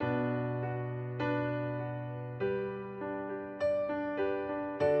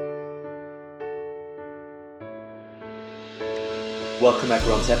Welcome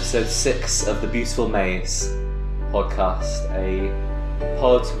everyone to episode 6 of the Beautiful Maze podcast, a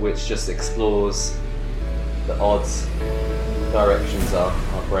pod which just explores the odd directions our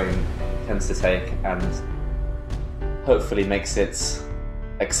brain tends to take and hopefully makes it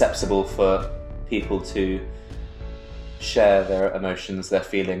acceptable for people to share their emotions, their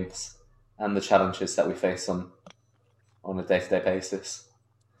feelings, and the challenges that we face on a day-to-day basis.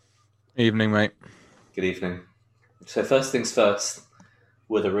 Evening, mate. Good evening. So first things first,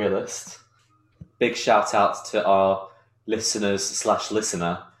 we're the realist. Big shout out to our listener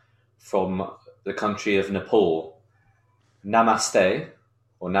from the country of Nepal. Namaste,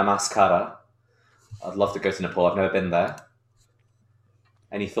 or Namaskara. I'd love to go to Nepal. I've never been there.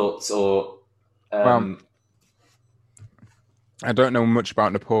 Any thoughts or... Well, I don't know much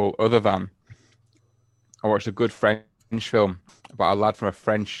about Nepal other than I watched a good French film about a lad from a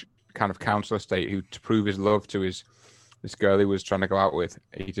French kind of council estate who, to prove his love to this girl he was trying to go out with,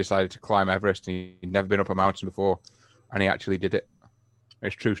 he decided to climb Everest, and he'd never been up a mountain before, and he actually did it.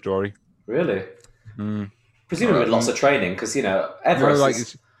 It's a true story. Really? Presumably with lots of training, because, you know,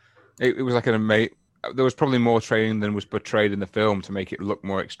 Everest... It was like an amazing... There was probably more training than was portrayed in the film to make it look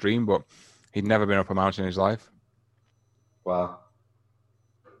more extreme, but he'd never been up a mountain in his life. Wow.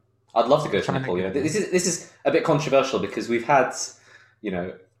 I'd love to go to Nepal. You know, this is a bit controversial because we've had, you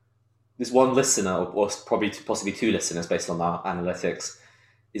know, this one listener, or possibly two listeners, based on our analytics,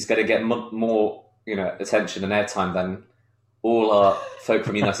 is going to get more, you know, attention and airtime than all our folk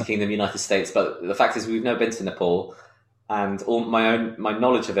from United Kingdom, United States. But the fact is, we've never been to Nepal, and all my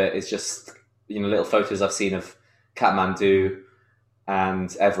knowledge of it is just, you know, little photos I've seen of Kathmandu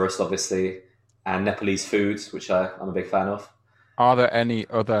and Everest, obviously, and Nepalese food, which I'm a big fan of. Are there any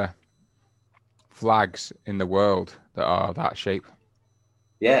other flags in the world that are that shape?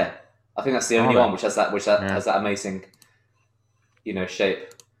 Yeah, I think that's the only one which has that has that amazing, you know,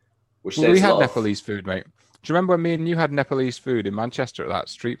 shape. Which we had Nepalese food, mate. Do you remember when me and you had Nepalese food in Manchester at that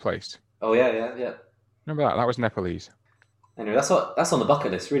street place? Oh yeah. Remember that? That was Nepalese. Anyway, that's on the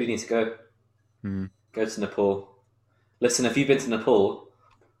bucket list. Really need to go. Go to Nepal. Listen, if you've been to Nepal,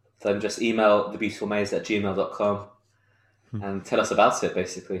 then just email thebeautifulmaze@gmail.com and tell us about it,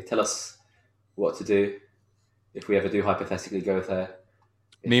 basically. Tell us what to do if we ever do hypothetically go there.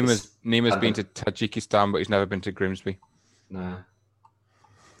 Nima's been to Tajikistan, but he's never been to Grimsby. No.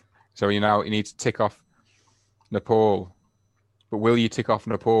 So you need to tick off Nepal. But will you tick off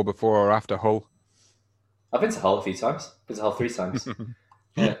Nepal before or after Hull? I've been to Hull a few times. Been to Hull 3 times.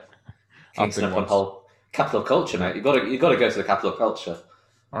 Yeah. Kingston upon Hull. Capital of culture, mate. You've got to go to the capital of culture.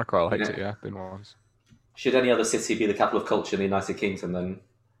 I quite liked it, yeah. Been once. Should any other city be the capital of culture in the United Kingdom, then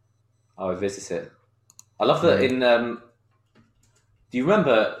I would visit it. I love that in... do you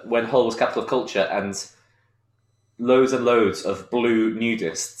remember when Hull was capital of culture and loads and loads of blue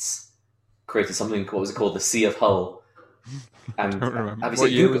nudists created something, what was it called? The Sea of Hull. And I don't remember. Have you what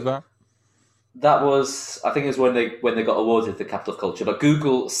seen year Google? Was that? That was, I think it was when they got awarded the capital of culture. But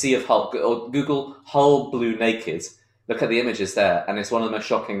Google Sea of Hull, or Google Hull blue naked. Look at the images there, and it's one of the most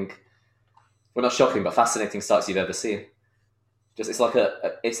shocking, well, not shocking, but fascinating sights you've ever seen. Just it's like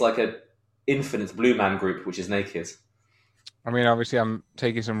a infinite blue man group which is naked. I mean, obviously, I'm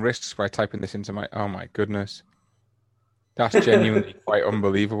taking some risks by typing this into my... Oh, my goodness. That's genuinely quite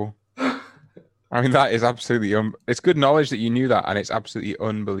unbelievable. I mean, that is absolutely... It's good knowledge that you knew that, and it's absolutely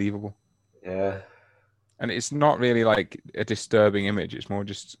unbelievable. Yeah. And it's not really like a disturbing image. It's more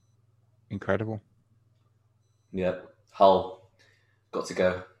just incredible. Yep. Hull. Got to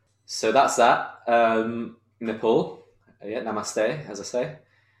go. So that's that. Nepal. Yeah, namaste, as I say.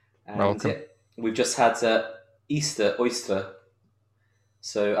 And welcome. We've just had... Easter oyster.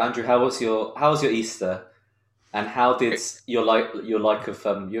 So Andrew, how was your Easter, and how did your like of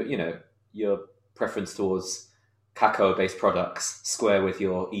your preference towards cacao-based products square with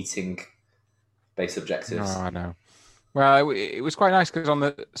your eating-based objectives? Oh, I know. Well, it was quite nice because on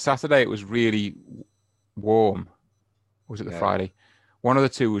the Saturday it was really warm. Or was it the Friday? One of the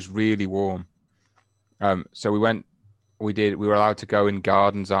two was really warm. So we were allowed to go in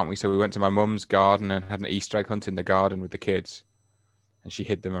gardens, aren't we? So we went to my mum's garden and had an Easter egg hunt in the garden with the kids. And she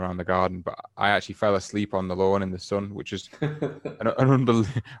hid them around the garden. But I actually fell asleep on the lawn in the sun, which is an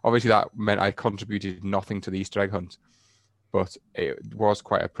unbelievable... Obviously, that meant I contributed nothing to the Easter egg hunt. But it was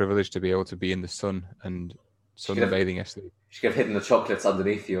quite a privilege to be able to be in the sun and sunbathing asleep. You should have hidden the chocolates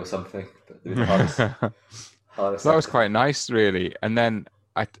underneath you or something. So that was quite nice, really. And then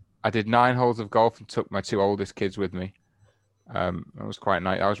I did 9 holes of golf and took my 2 oldest kids with me. It was quite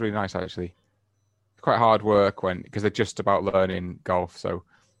nice. That was really nice, actually. Quite hard work because they're just about learning golf, so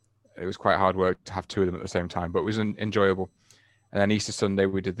it was quite hard work to have 2 of them at the same time. But it was enjoyable. And then Easter Sunday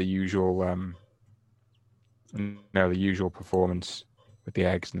we did the usual, the usual performance with the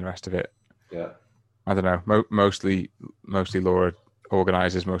eggs and the rest of it. Yeah. I don't know. Mostly Laura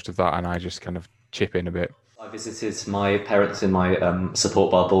organises most of that, and I just kind of chip in a bit. I visited my parents in my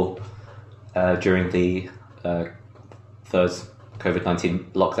support bubble during the third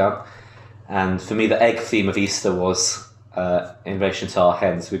COVID-19 lockdown, and for me the egg theme of Easter was in relation to our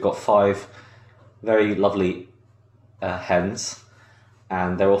hens. We've got 5 very lovely hens,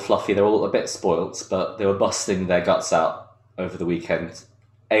 and they're all fluffy. They're all a bit spoilt, but they were busting their guts out over the weekend.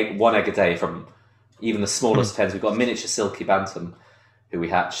 One egg a day from even the smallest hens. We've got a miniature silky bantam who we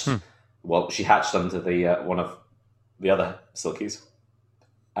hatched. Well, she hatched under the one of the other silkies,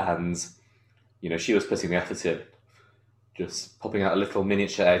 and she was putting the effort in, just popping out a little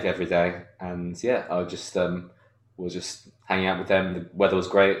miniature egg every day. And yeah, I just was just hanging out with them. The weather was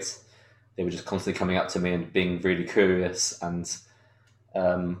great. They were just constantly coming up to me and being really curious and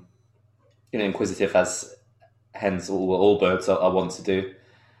inquisitive, as hens or all birds are wont to do.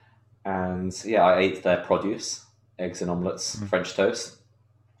 And yeah, I ate their produce, eggs and omelettes, French toast.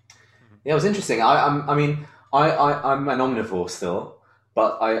 Yeah, it was interesting. I'm an omnivore still,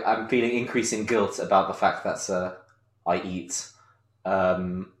 but I'm feeling increasing guilt about the fact that I eat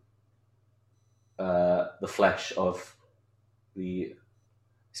the flesh of the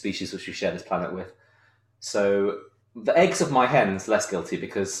species which we share this planet with. So the eggs of my hens, less guilty,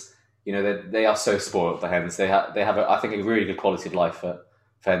 because they are so spoiled. The hens, they have I think a really good quality of life for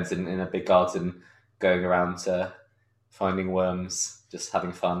hens in a big garden, going around finding worms, just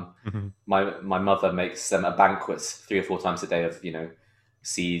having fun. Mm-hmm. My mother makes them a banquet 3 or 4 times a day of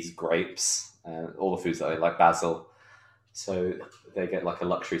seeds, grapes, all the foods that they like, basil. So they get like a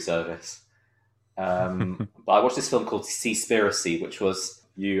luxury service. But I watched this film called Seaspiracy, which was,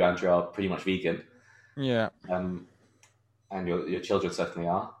 you, Andrew, are pretty much vegan. Yeah. And your children certainly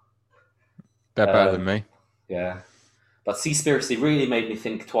are. They're better than me. Yeah. But Seaspiracy really made me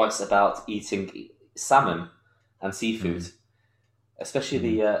think twice about eating salmon and seafood.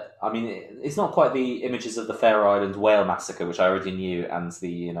 Especially it's not quite the images of the Faroe Island whale massacre, which I already knew, and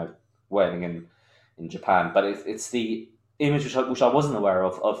the whaling in Japan, but it's the image which I wasn't aware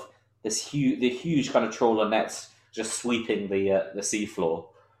of the huge kind of trawler nets just sweeping the seafloor,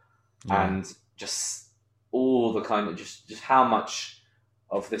 and just all the kind of just how much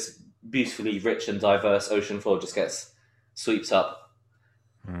of this beautifully rich and diverse ocean floor just gets sweeps up.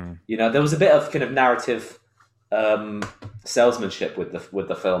 There was a bit of kind of narrative salesmanship with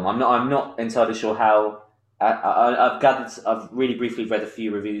the film. I'm not entirely sure how. I've really briefly read a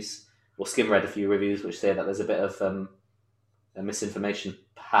few reviews, or skim-read a few reviews, which say that there's a bit of misinformation,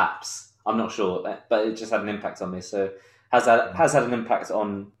 perhaps. I'm not sure, but it just had an impact on me. So has had an impact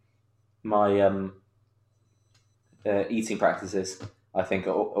on my eating practices. I think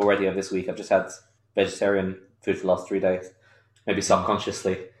already of this week, I've just had vegetarian food for the last 3 days. Maybe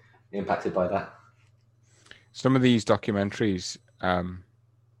subconsciously impacted by that. Some of these documentaries,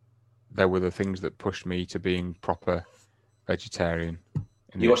 there were the things that pushed me to being proper vegetarian.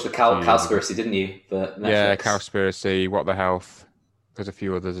 You watched the Cowspiracy, didn't you? Yeah, Cowspiracy, What the Health. There's a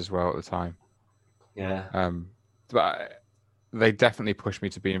few others as well at the time. Yeah. But they definitely pushed me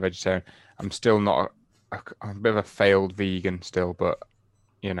to being vegetarian. I'm still not. I'm a bit of a failed vegan still, but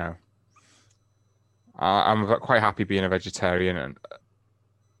I'm quite happy being a vegetarian,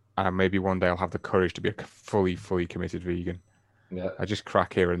 and maybe one day I'll have the courage to be a fully committed vegan. Yeah. I just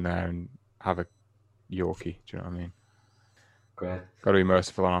crack here and there and have a Yorkie. Do you know what I mean? Great. Got to be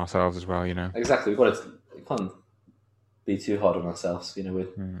merciful on ourselves as well, Exactly. We can't be too hard on ourselves.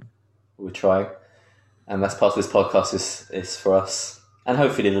 We're trying, and that's part of this podcast is for us, and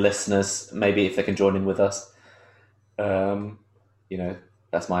hopefully the listeners, maybe if they can join in with us.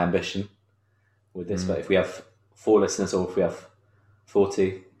 That's my ambition with this. But if we have 4 listeners, or if we have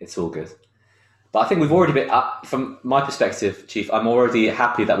 40, it's all good. But I think we've already been, from my perspective, Chief, I'm already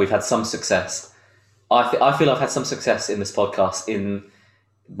happy that we've had some success. I feel I've had some success in this podcast, in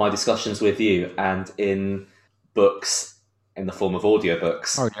my discussions with you, and in books in the form of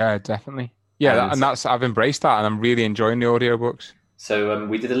audiobooks. Oh yeah, definitely. Yeah, and that's I've embraced that, and I'm really enjoying the audiobooks. So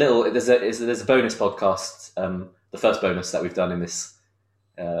we did a little. There's a bonus podcast, the first bonus that we've done in this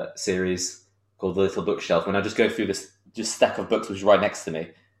series, called The Little Bookshelf. When I just go through this just stack of books which are right next to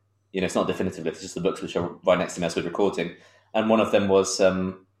me, it's not definitive. It's just the books which are right next to me as we're recording. And one of them was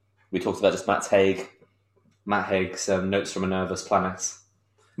we talked about just Matt Haig's Notes from a Nervous Planet.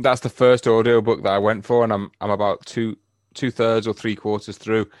 That's the first audiobook that I went for, and I'm about two-thirds or 3/4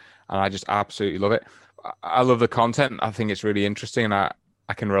 through, and I just absolutely love it. I love the content. I think it's really interesting, and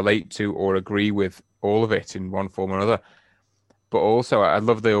I can relate to or agree with all of it in one form or another. But also, I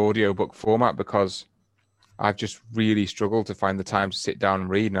love the audiobook format because I've just really struggled to find the time to sit down and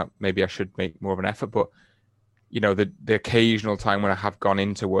read. Now, maybe I should make more of an effort, but the occasional time when I have gone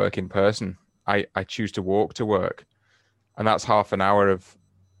into work in person, I choose to walk to work, and that's half an hour of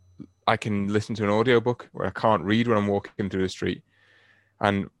I can listen to an audiobook where I can't read when I'm walking through the street.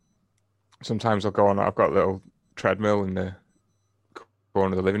 And sometimes I'll go on. I've got a little treadmill in the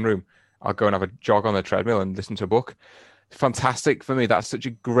corner of the living room. I'll go and have a jog on the treadmill and listen to a book. Fantastic for me. That's such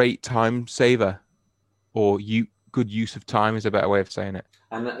a great time saver, or good use of time is a better way of saying it.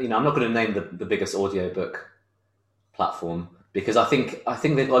 And I'm not going to name the biggest audiobook platform because I think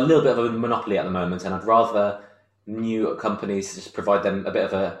they've got a little bit of a monopoly at the moment, and I'd rather new companies just provide them a bit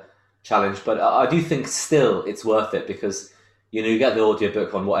of a challenge. But I do think still it's worth it because you get the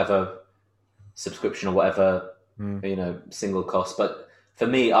audiobook on whatever subscription or whatever single cost. But for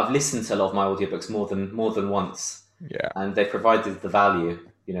me, I've listened to a lot of my audiobooks more than once. Yeah, and they provided the value.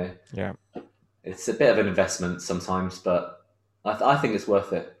 Yeah, it's a bit of an investment sometimes, but I think it's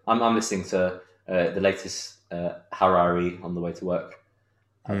worth it. I'm listening to the latest Harari on the way to work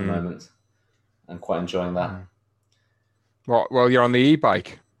at the moment. I'm quite enjoying that. Well, you're on the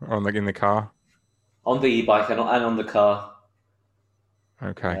e-bike or in the car? On the e-bike and on the car.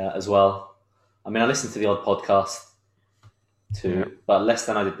 Okay. As well. I mean, I listen to the odd podcast too, but less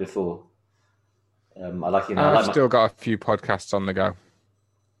than I did before. I've still got a few podcasts on the go.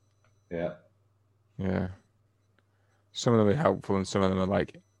 Yeah. Yeah. Some of them are helpful and some of them are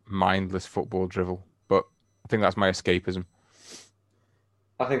like mindless football drivel, but I think that's my escapism.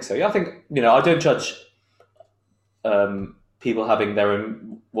 I think so. Yeah, I think, I don't judge people having their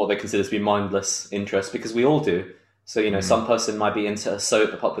own, what they consider to be mindless interests, because we all do. So, some person might be into a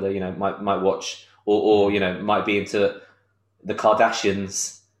soap, popular, might watch, or might be into the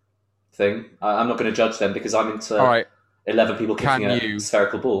Kardashians thing. I'm not going to judge them because I'm into 11 people kicking a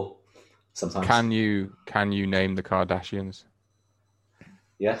spherical ball sometimes. Can you name the Kardashians?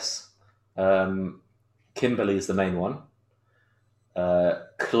 Yes. Kimberly is the main one.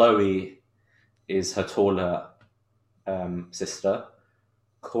 Chloe is her taller sister.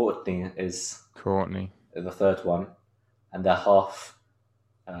 Courtney is the third one, and they're half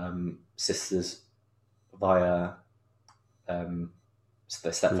sisters via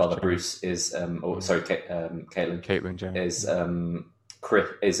their stepfather Bruce is Caitlyn Jenner is Chris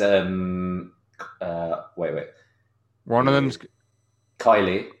is wait one of them's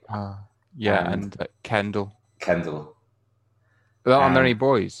Kylie and Kendall. Aren't there any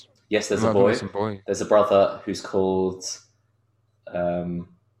boys? Yes, there's a boy. There's a brother who's called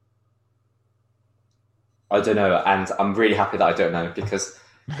I don't know, and I'm really happy that I don't know because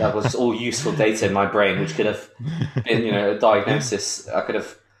that was all useful data in my brain, which could have been, a diagnosis. I could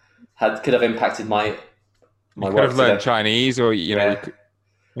have impacted my work. Could have learned Chinese, or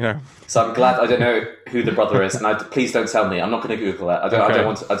So I'm glad I don't know who the brother is, and please don't tell me. I'm not going to Google that. I don't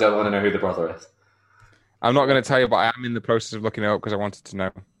want to know who the brother is. I'm not going to tell you, but I am in the process of looking it up because I wanted to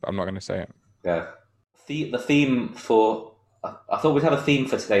know. But I'm not going to say it. Yeah. The theme for I thought we'd have a theme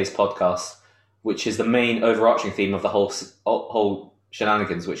for today's podcast, which is the main overarching theme of the whole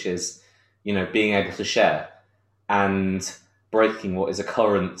shenanigans, which is, being able to share and breaking what is a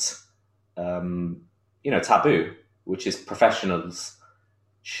current, taboo, which is professionals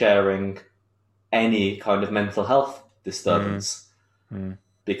sharing any kind of mental health disturbance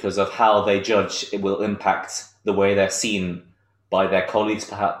because of how they judge it will impact the way they're seen by their colleagues,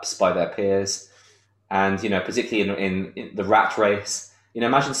 perhaps by their peers, and particularly in the rat race.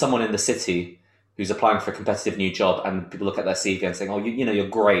 Imagine someone in the city who's applying for a competitive new job, and people look at their CV and saying, "Oh, you're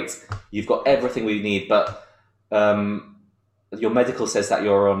great. You've got everything we need, but your medical says that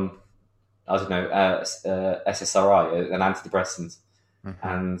you're on, I don't know, SSRI, an antidepressant."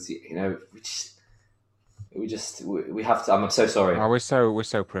 And we have to. I'm so sorry. Oh, we're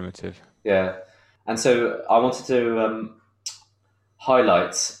so primitive. Yeah, and so I wanted to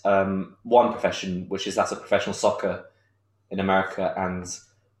highlight one profession, which is that of professional soccer in America and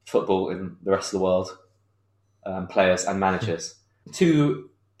football in the rest of the world, players and managers. Two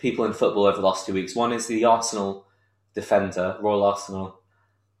people in football over the last 2 weeks. One is the Arsenal defender, Royal Arsenal.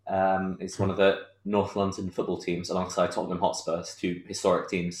 It's one of the North London football teams alongside Tottenham Hotspurs, two historic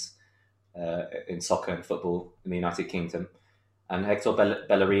teams in soccer and football in the United Kingdom. And Hector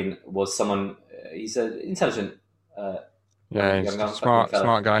Bellerín was someone, he's an intelligent he's a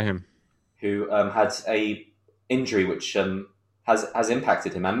smart guy, him. Who had a injury which has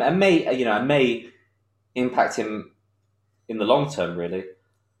impacted him and may impact him in the long term, really.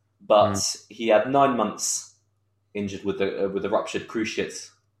 But he had 9 months injured with the ruptured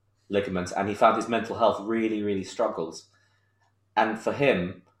cruciate ligament, and he found his mental health really, really struggles. And for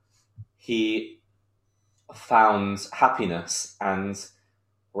him, he found happiness and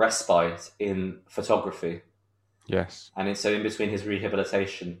respite in photography. Yes. And so in between his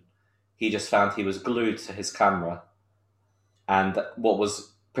rehabilitation, he just found he was glued to his camera. And what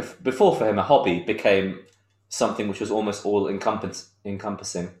was before for him a hobby became something which was almost all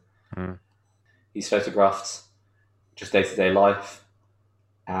encompassing. Mm. He's photographed just day-to-day life,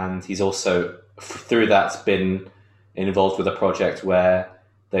 and he's also through that been involved with a project where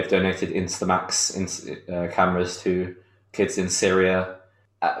they've donated Instamax cameras to kids in Syria.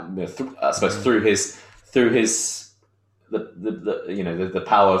 I suppose through his the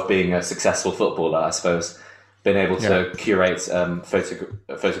power of being a successful footballer, I suppose, been able to curate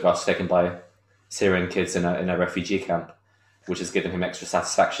photographs taken by Syrian kids in a refugee camp, which has given him extra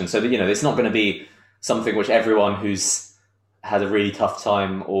satisfaction. So that, it's not going to be something which everyone who's had a really tough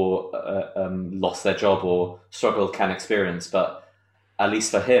time or lost their job or struggled can experience. But at least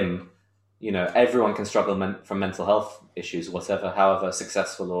for him, everyone can struggle from mental health issues, whatever, however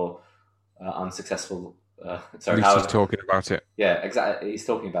successful or unsuccessful. At least he's talking about it. Yeah, exactly. He's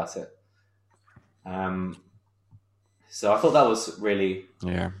talking about it. So I thought that was really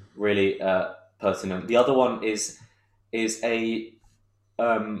pertinent. The other one is a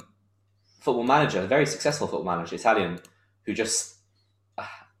football manager, a very successful football manager, Italian, who just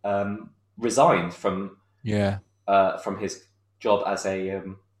resigned from his job as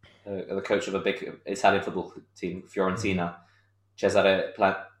the coach of a big Italian football team, Fiorentina, Cesare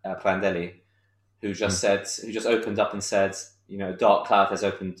Prandelli, who just opened up and said, a dark cloud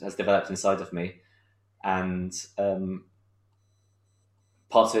has developed inside of me, and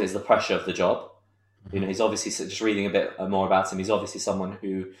part of it is the pressure of the job. He's obviously, just reading a bit more about him, he's obviously someone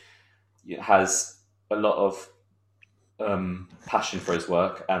who has a lot of passion for his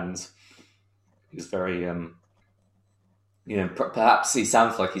work, and he's very, perhaps he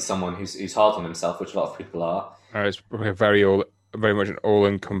sounds like he's someone who's hard on himself, which a lot of people are. It's very much an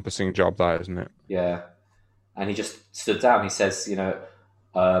all-encompassing job, that, isn't it? Yeah. And he just stood down. He says,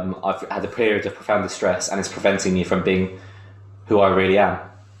 I've had a period of profound distress, and it's preventing me from being who I really am.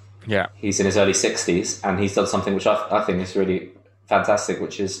 Yeah. He's in his early 60s, and he's done something which I think is really fantastic,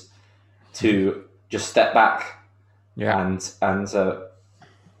 which is to just step back and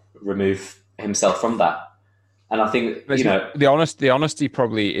remove himself from that. And I think, the honesty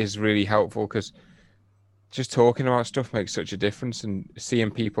probably is really helpful, because just talking about stuff makes such a difference, and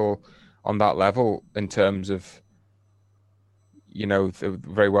seeing people on that level in terms of, they're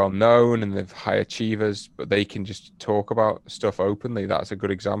very well known and they're high achievers, but they can just talk about stuff openly. That's a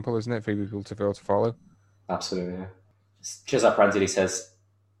good example, isn't it, for people to be able to follow? Absolutely. Yeah. Cesare Prandelli says,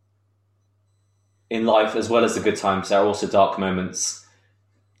 in life, as well as the good times, there are also dark moments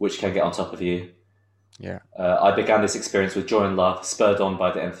which can get on top of you. Yeah. I began this experience with joy and love, spurred on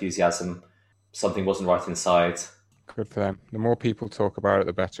by the enthusiasm. Something wasn't right inside. Good for them. The more people talk about it,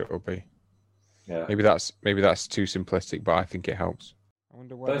 the better it will be. Yeah. Maybe that's too simplistic, but I think it helps. I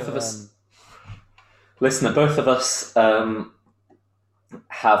wonder whether, both of us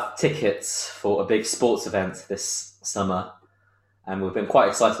have tickets for a big sports event this summer, and we've been quite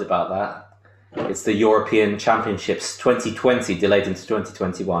excited about that. It's the European Championships 2020, delayed into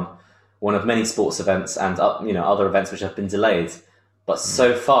 2021. One of many sports events and other events which have been delayed, but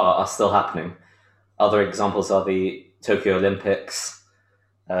so far are still happening. Other examples are the Tokyo Olympics,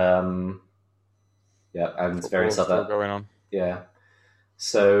 and various other going on. Yeah.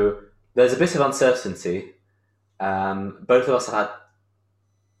 So there's a bit of uncertainty. Both of us have had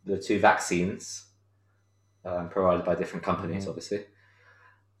the 2 vaccines provided by different companies, obviously.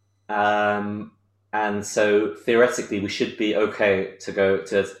 And so theoretically, we should be okay to go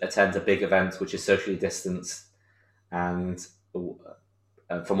to attend a big event which is socially distanced. And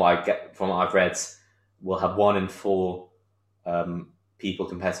from what I've read, we'll have 1 in 4 people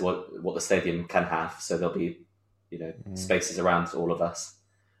compared to what the stadium can have. So there'll be spaces around all of us.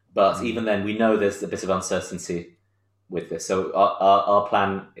 But even then, we know there's a bit of uncertainty with this. So our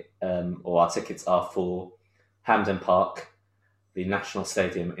plan or our tickets are for Hampden Park, the national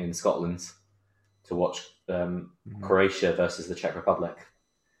stadium in Scotland, to watch Croatia versus the Czech Republic.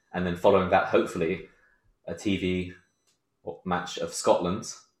 And then following that, hopefully, a TV match of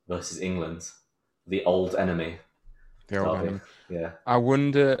Scotland versus England, the old enemy. The old enemy. Yeah. I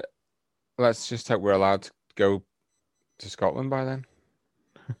wonder, let's just hope we're allowed to go to Scotland by then.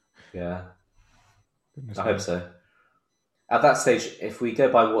 Yeah. I hope so. At that stage, if we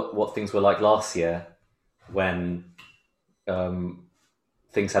go by what things were like last year, when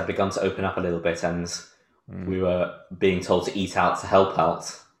things had begun to open up a little bit and we were being told to eat out to help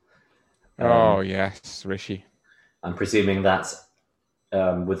out. Oh, yes, Rishi. I'm presuming that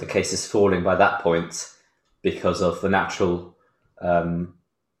with the cases falling by that point because of the natural, you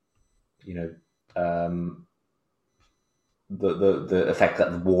know, the effect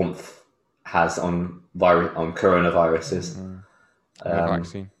that the warmth has on coronaviruses. The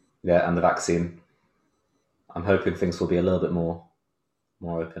vaccine. Yeah, and the vaccine. I'm hoping things will be a little bit more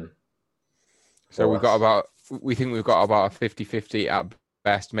open. So we think we've got about a 50-50 at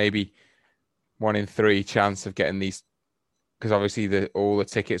best, maybe 1 in 3 chance of getting these, because obviously all the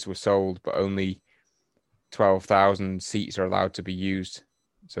tickets were sold, but only 12,000 seats are allowed to be used.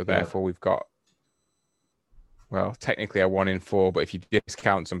 So therefore we've got, well, technically a 1 in 4, but if you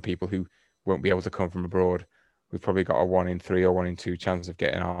discount some people who won't be able to come from abroad, we've probably got a 1 in 3 or 1 in 2 chance of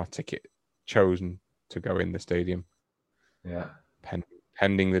getting our ticket chosen to go in the stadium. Yeah.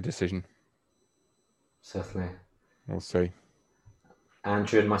 Pending the decision. Certainly. We'll see.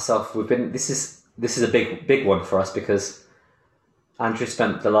 Andrew and myself, we've been. This is a big one for us because Andrew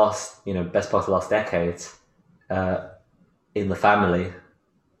spent the last, best part of the last decade in the family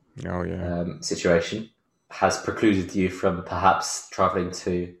situation, has precluded you from perhaps travelling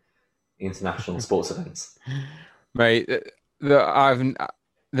to international sports events. Mate, the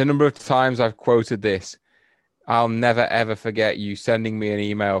number of times I've quoted this, I'll never ever forget you sending me an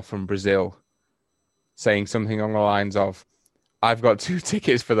email from Brazil saying something along the lines of, I've got 2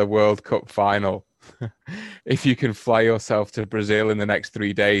 tickets for the World Cup final. If you can fly yourself to Brazil in the next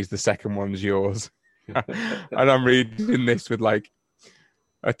 3 days, the second one's yours. And I'm reading this with like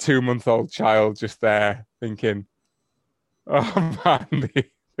a 2-month-old child just there thinking, oh man,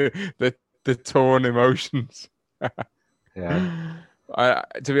 the torn emotions. Yeah.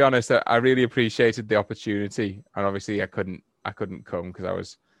 To be honest, I really appreciated the opportunity, and obviously I couldn't come because I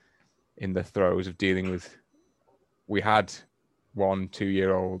was in the throes of dealing with. We had 1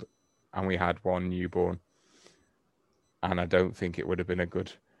 2-year-old, and we had 1 newborn, and I don't think it would have been a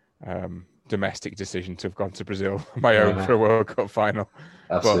good domestic decision to have gone to Brazil on my own for a World Cup final.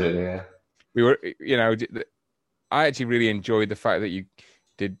 Absolutely, yeah. We were, I actually really enjoyed the fact that you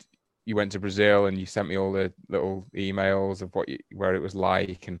went to Brazil and you sent me all the little emails of where it was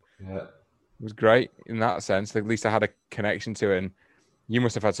like, and it was great in that sense. At least I had a connection to it, and you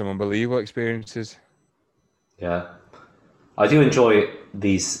must have had some unbelievable experiences. Yeah, I do enjoy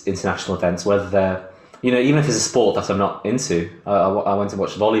these international events, whether they're, even if it's a sport that I'm not into. I went to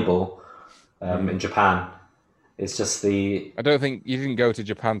watch volleyball in Japan. It's just I don't think you didn't go to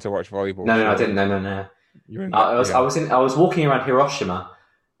Japan to watch volleyball. No, I didn't. No. I was walking around Hiroshima,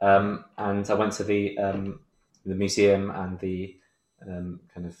 and I went to the museum and the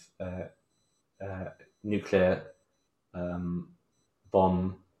kind of nuclear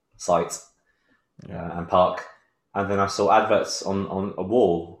bomb site and park, and then I saw adverts on a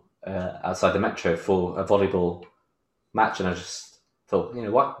wall outside the metro for a volleyball match, and I just thought,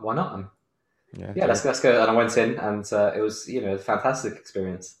 why not? Let's go. And I went in, and it was a fantastic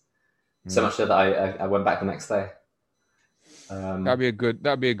experience. So much so that I went back the next day. That'd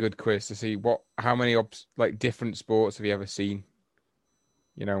be a good quiz to see how many different sports have you ever seen,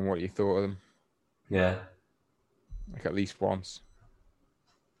 and what you thought of them. Yeah, like at least once.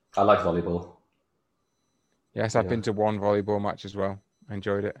 I like volleyball. Yes, I've been to 1 volleyball match as well. I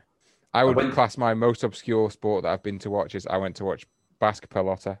enjoyed it. I would class my most obscure sport that I've been to watch is I went to watch Basque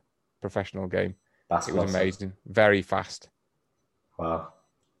Pelota, professional game. It was amazing. Very fast. Wow.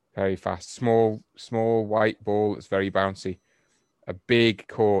 Very fast. Small white ball that's very bouncy. A big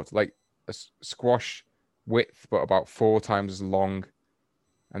court, like a squash width, but about 4 times as long.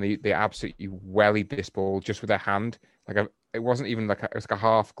 And they absolutely wellied this ball just with their hand. It wasn't even it was like a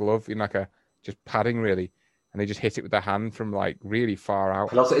half glove, just padding really. And they just hit it with their hand from really far out.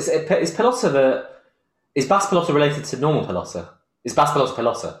 Pelota, is pelota is Basque Pelota related to normal pelota? Is Basque Pelota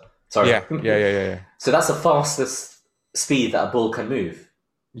pelota? Sorry. Yeah. So that's the fastest speed that a ball can move.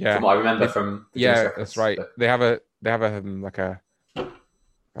 Yeah. From what I remember from the that's right. But they have a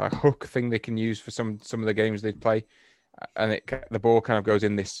hook thing they can use for some of the games they play, and the ball kind of goes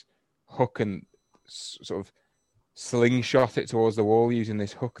in this hook and sort of slingshot it towards the wall using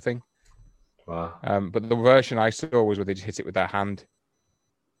this hook thing. Wow. But the version I saw was where they just hit it with their hand.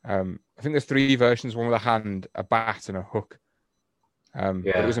 I think there's 3 versions: one with a hand, a bat, and a hook. But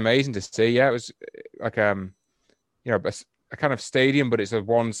it was amazing to see. Yeah, it was like a kind of stadium, but it's a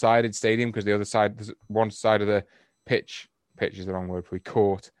one-sided stadium because the other side, there's one side of the pitch is the wrong word for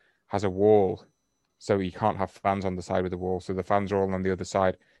court, has a wall, so you can't have fans on the side with the wall. So the fans are all on the other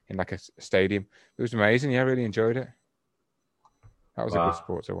side in like a stadium. It was amazing. Yeah, I really enjoyed it. That was a good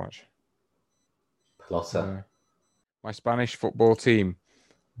sport to watch. Pelota. My Spanish football team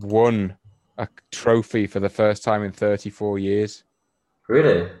won a trophy for the first time in 34 years.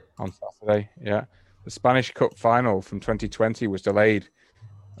 Really? On Saturday, yeah. The Spanish Cup final from 2020 was delayed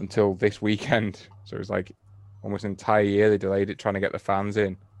until this weekend. So it was like almost an entire year they delayed it, trying to get the fans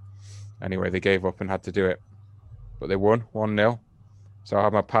in. Anyway, they gave up and had to do it. But they won 1-0. So I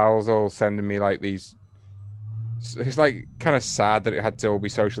had my pals all sending me like these. It's like kind of sad that it had to all be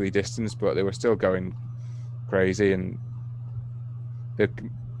socially distanced, but they were still going crazy. And I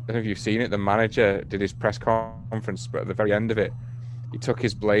don't know if you've seen it, the manager did his press conference, but at the very end of it, he took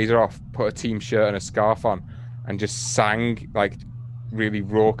his blazer off, put a team shirt and a scarf on, and just sang like really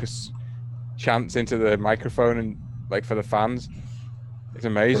raucous chants into the microphone and like for the fans. It's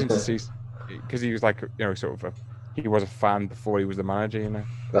amazing to see, because he was like, he was a fan before he was the manager.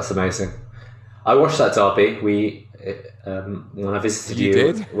 That's amazing. I watched that derby. When I visited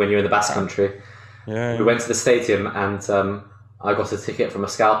you when you were in the Basque Country, we went to the stadium and I got a ticket from a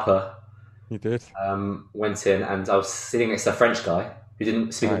scalper. You did. Went in and I was sitting next to a French guy who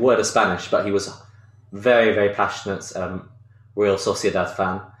didn't speak a word of Spanish, but he was very, very passionate Real Sociedad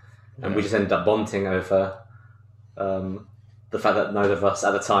fan, and we just ended up bonding over the fact that neither of us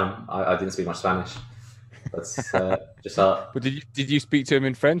at the time, I didn't speak much Spanish. But did you speak to him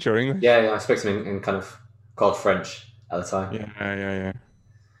in French or English? Yeah, I spoke to him in kind of cold French at the time. Yeah.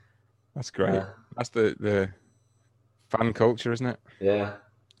 That's great. Yeah. That's the fan culture, isn't it? Yeah.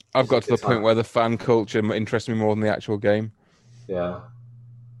 I've got to the point where the fan culture interests me more than the actual game. Yeah.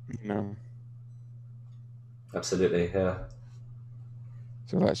 Absolutely, yeah.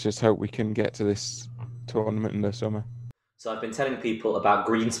 So let's just hope we can get to this tournament in the summer. So I've been telling people about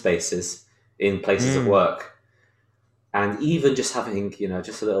green spaces in places of work, and even just having,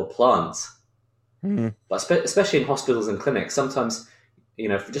 just a little plant. But especially in hospitals and clinics, sometimes,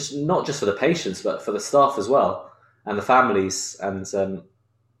 just not just for the patients, but for the staff as well, and the families and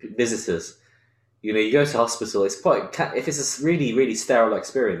visitors. You go to hospital, it's if it's a really, really sterile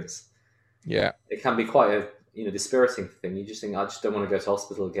experience, it can be quite a dispiriting thing. You just think, I just don't want to go to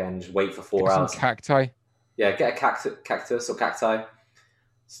hospital again, just wait for 4 hours. Some cacti. Yeah, get a cactus or cacti.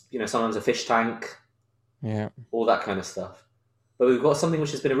 Sometimes a fish tank. Yeah. All that kind of stuff. But we've got something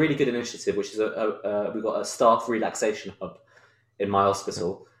which has been a really good initiative, which is we've got a staff relaxation hub in my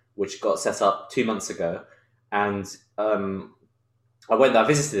hospital, which got set up 2 months ago. And I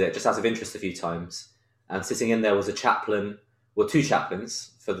visited it just out of interest a few times. And sitting in there was a chaplain, two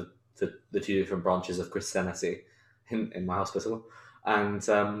chaplains for the two different branches of Christianity in my hospital, and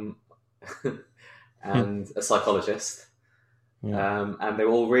and a psychologist. Yeah. And they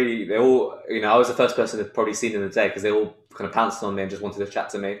all, I was the first person they'd probably seen in the day, because they all kind of pounced on me and just wanted to chat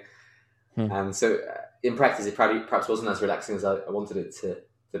to me. And so in practice, it perhaps wasn't as relaxing as I wanted it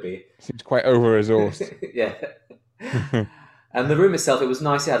to be. Seems quite over-resourced. Yeah. And the room itself, it was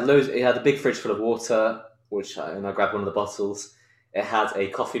nice. It had a big fridge full of water, which I grabbed one of the bottles. It had a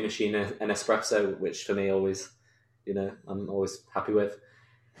coffee machine, an espresso, which for me always, I'm always happy with.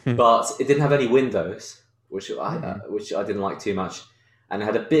 But it didn't have any windows, which I didn't like too much. And it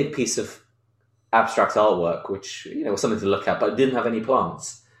had a big piece of abstract artwork, which was something to look at, but it didn't have any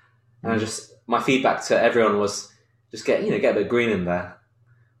plants. And my feedback to everyone was just get a bit of green in there,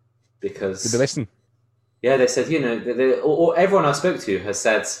 because did they listen? Yeah, they said or everyone I spoke to has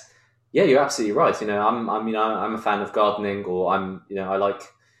said, yeah, you're absolutely right. I'm a fan of gardening, or I like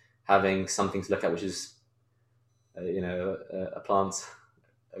having something to look at, which is a plant,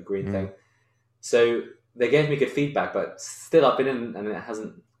 a green thing. So they gave me good feedback, but still I've been in and it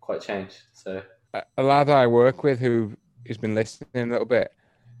hasn't quite changed. So a lad I work with who's been listening a little bit,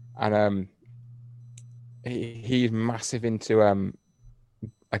 and he's massive into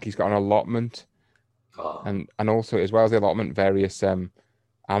like he's got an allotment, and also as well as the allotment, various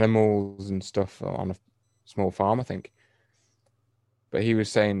animals and stuff on a small farm, I think. But he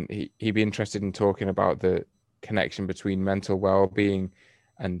was saying he'd be interested in talking about the connection between mental well-being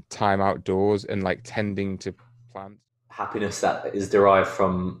and time outdoors and like tending to plants. Happiness that is derived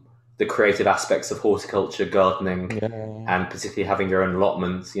from the creative aspects of horticulture, gardening, and particularly having your own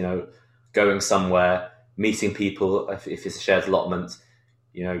allotment, going somewhere, meeting people, if it's a shared allotment,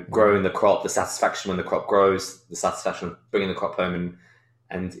 growing the crop, the satisfaction when the crop grows, the satisfaction of bringing the crop home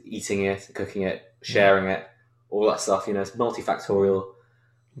and eating it, cooking it, sharing it, all that stuff, it's multifactorial.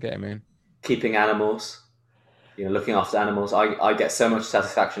 Get him in. Keeping animals, looking after animals. I get so much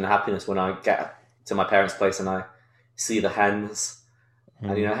satisfaction and happiness when I get to my parents' place and I see the hens.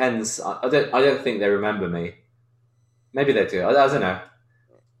 And hens, I don't think they remember me. Maybe they do. I don't know.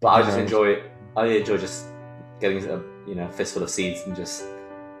 But I just enjoy just getting a fistful of seeds and just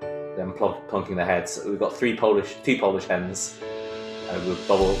them plonking their heads. We've got two Polish hens with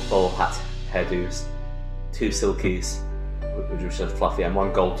bubble hat hairdos, 2 silkies, which was just fluffy, and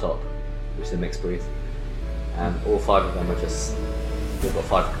 1 gold top, which is a mixed breed. And all 5 of them are just, they've got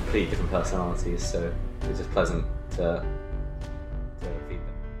 5 completely different personalities, so it's just pleasant to